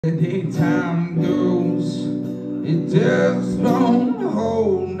The daytime goes, it just don't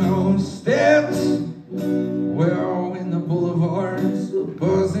hold no steps. Well, when the boulevards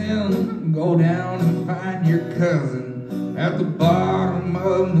buzzing, go down and find your cousin at the bottom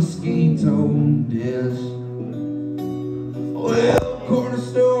of Mosquito Desk. Well, corner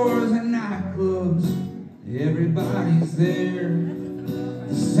stores and nightclubs, everybody's there.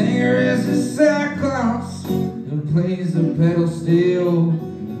 The singer is a Cyclops who plays the pedal steel.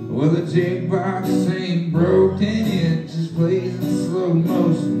 Well, the jukebox ain't broken, it just plays in slow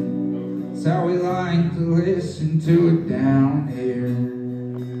motion. It's how we like to listen to it down here.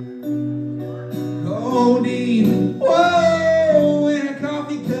 Codeine, whoa, in a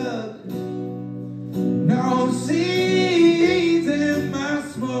coffee cup. No seeds in my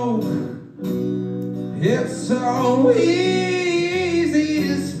smoke. It's so easy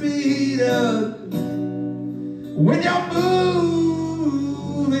to speed up when you're moving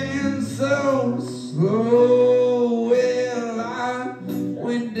so slow. Well, I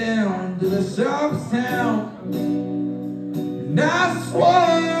went down to the shops town and I swore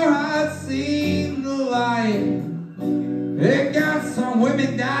I'd seen the light. They got some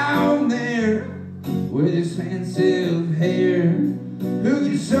women down there with expensive hair who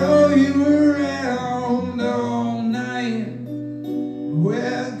can show you around all night.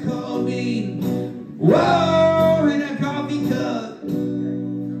 Well, codeine, whoa, in a coffee cup.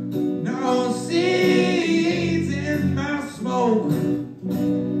 No seeds in my smoke.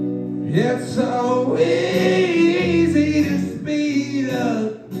 It's so easy to speed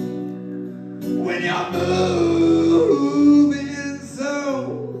up when you're moving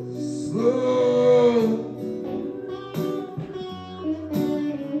so slow.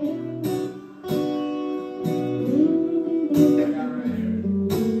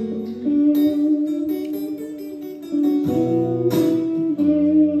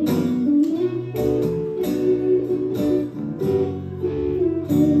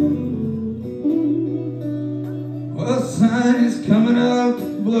 Well, the sun is coming up,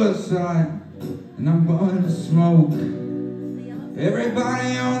 bloodshot, and I'm going to smoke.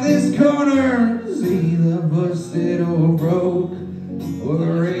 Everybody on this corner is either busted or broke, or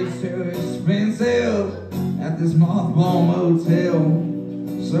the rate's too expensive at this mothball motel.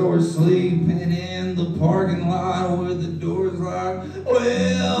 So we're sleeping in the parking lot with the doors locked.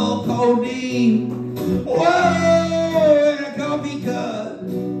 Well, codeine, whoa, in a coffee cup.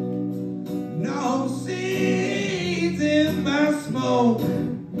 No seeds in my smoke.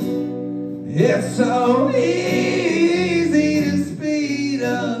 It's so